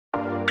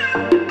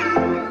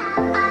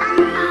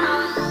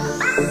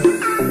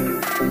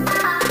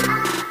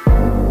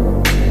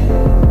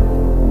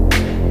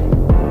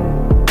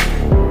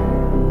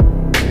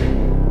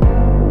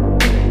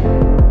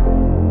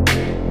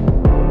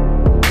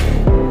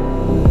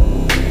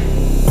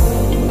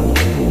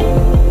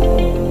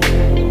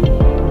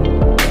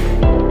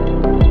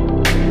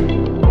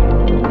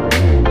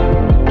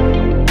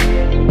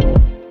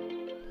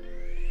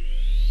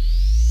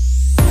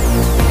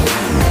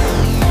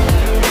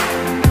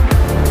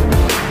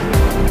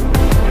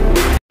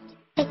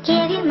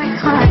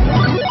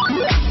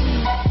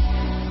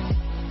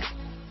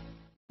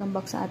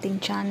back sa ating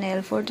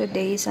channel. For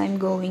today's,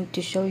 I'm going to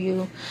show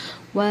you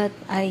what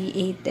I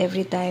eat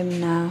every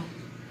time na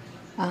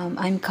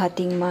I'm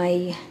cutting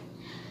my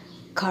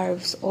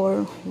carbs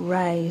or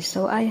rice.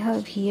 So I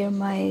have here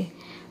my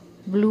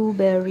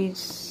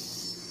blueberries,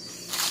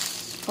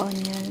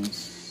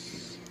 onions,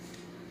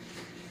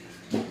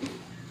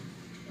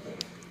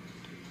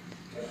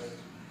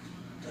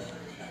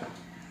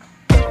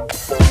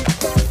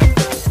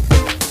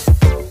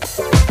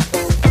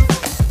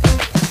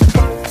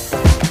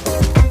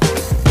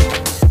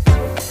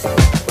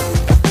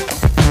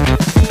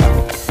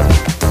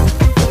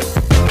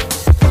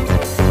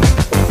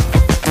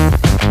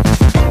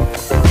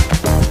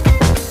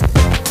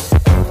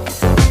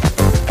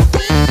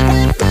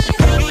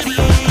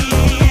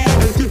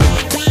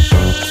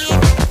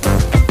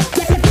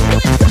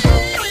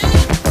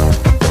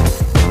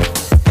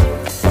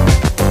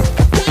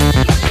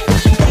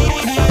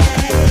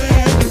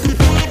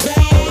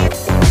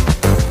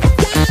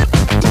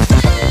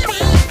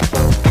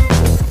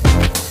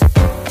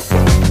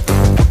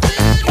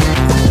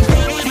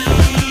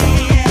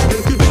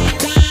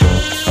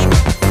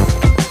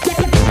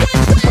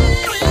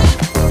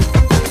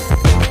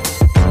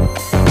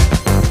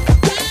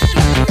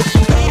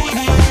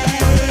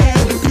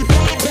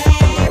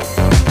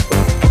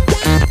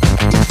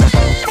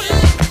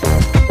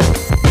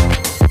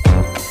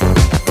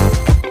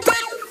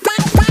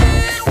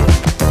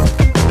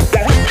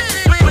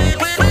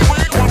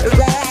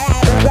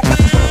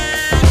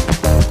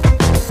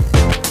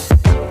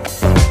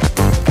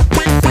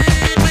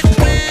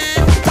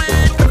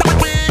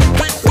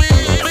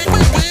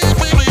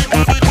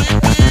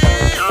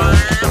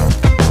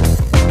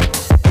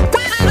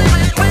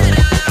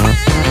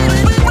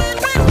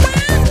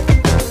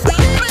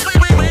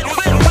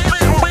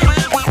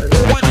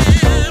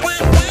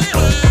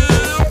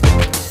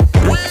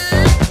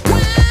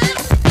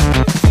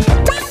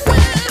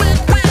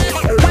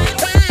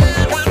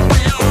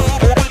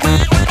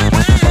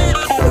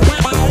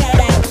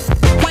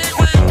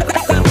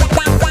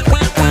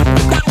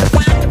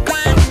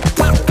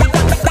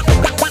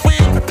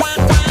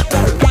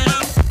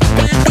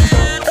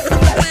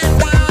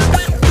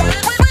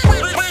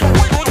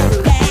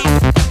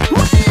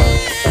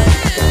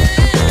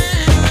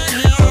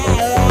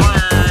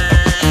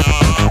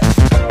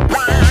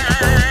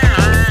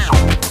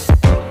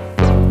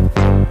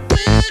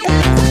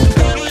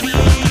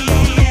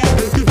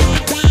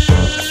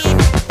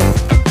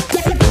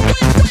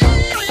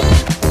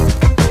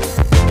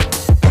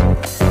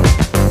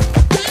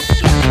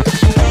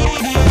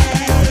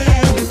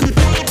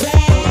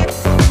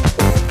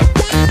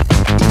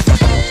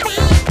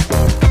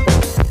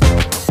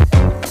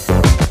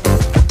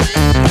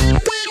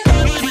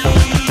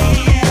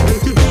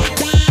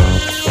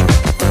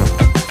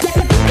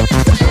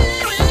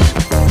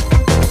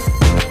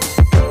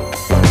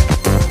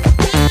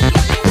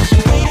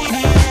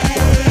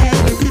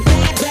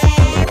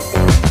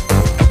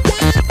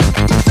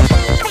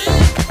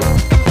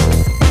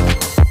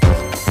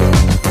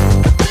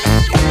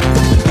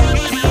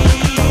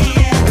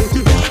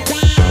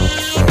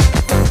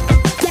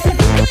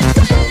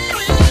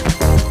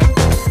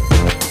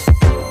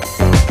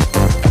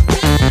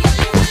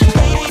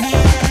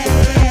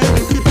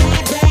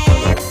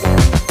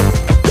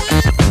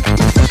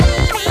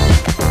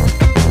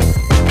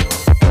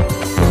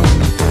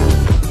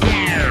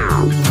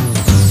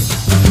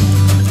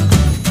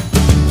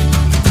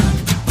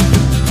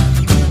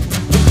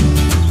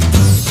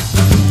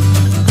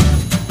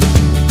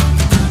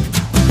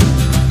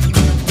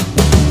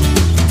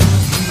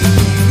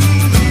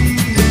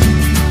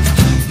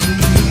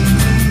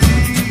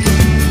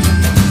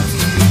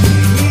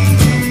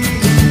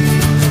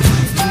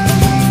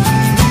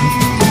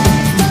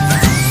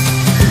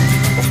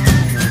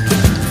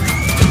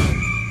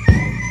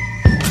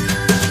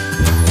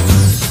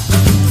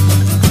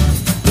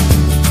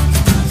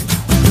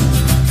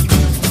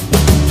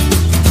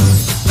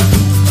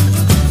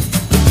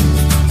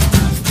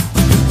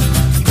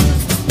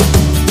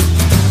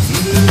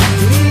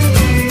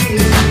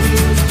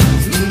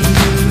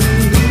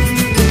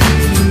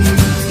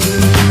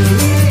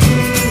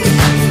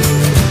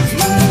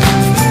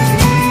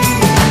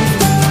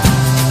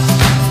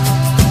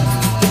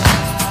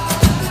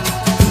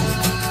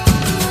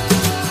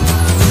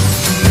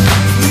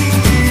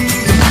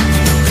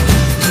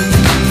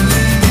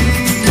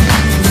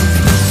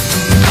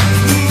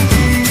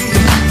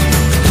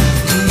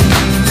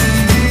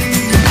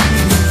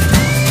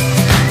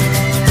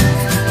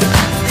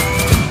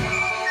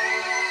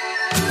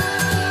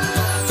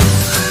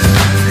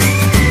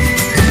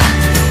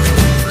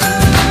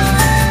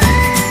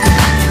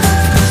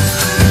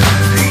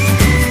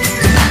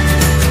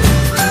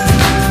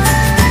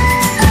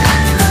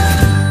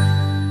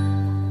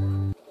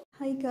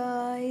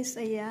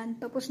 guys, ayan,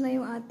 tapos na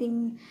yung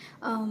ating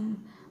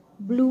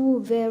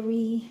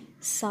blueberry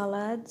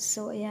salad.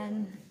 So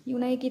ayan, yung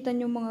nakikita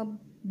nyo mga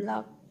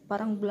black,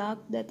 parang black,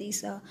 that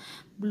is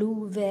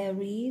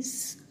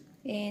blueberries,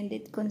 and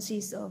it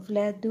consists of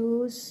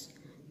lettuce,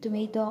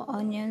 tomato,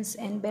 onions,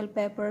 and bell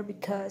pepper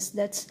because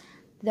that's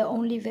the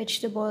only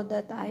vegetable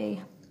that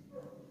I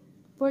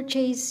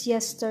purchased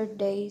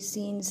yesterday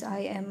since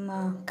I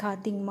am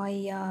cutting my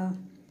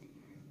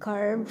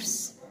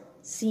carbs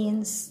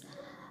since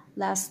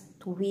last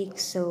week.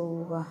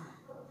 So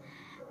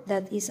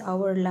that is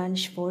our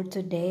lunch for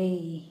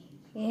today.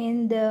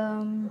 And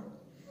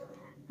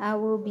I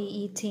will be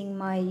eating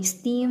my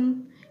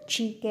steamed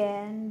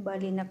chicken.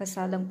 Bali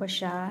nakasalang pa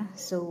siya.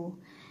 So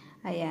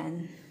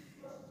ayan.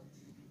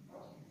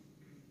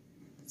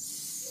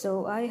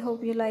 So I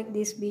hope you like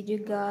this video,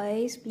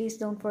 guys. Please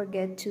don't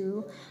forget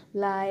to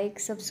like,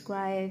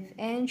 subscribe,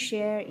 and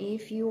share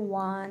if you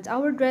want.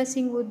 Our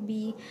dressing would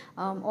be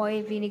oil,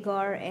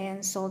 vinegar,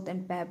 and salt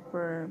and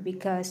pepper,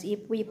 because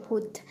if we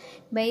put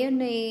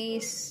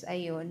mayonnaise,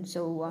 ayun,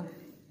 so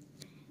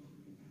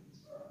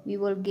we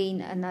will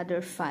gain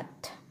another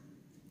fat.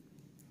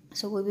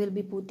 So we will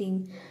be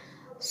putting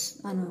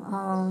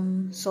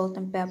salt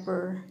and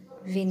pepper,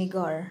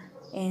 vinegar,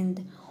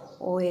 and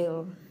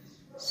oil.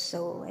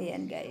 So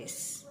ayan,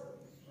 guys.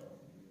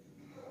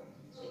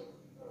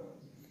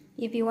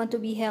 If you want to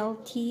be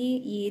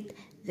healthy, eat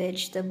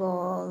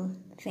vegetable.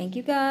 Thank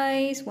you,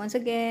 guys, once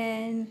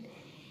again.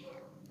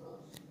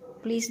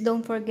 Please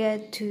don't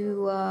forget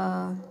to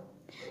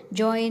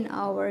join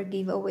our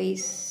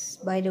giveaways,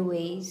 by the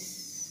ways.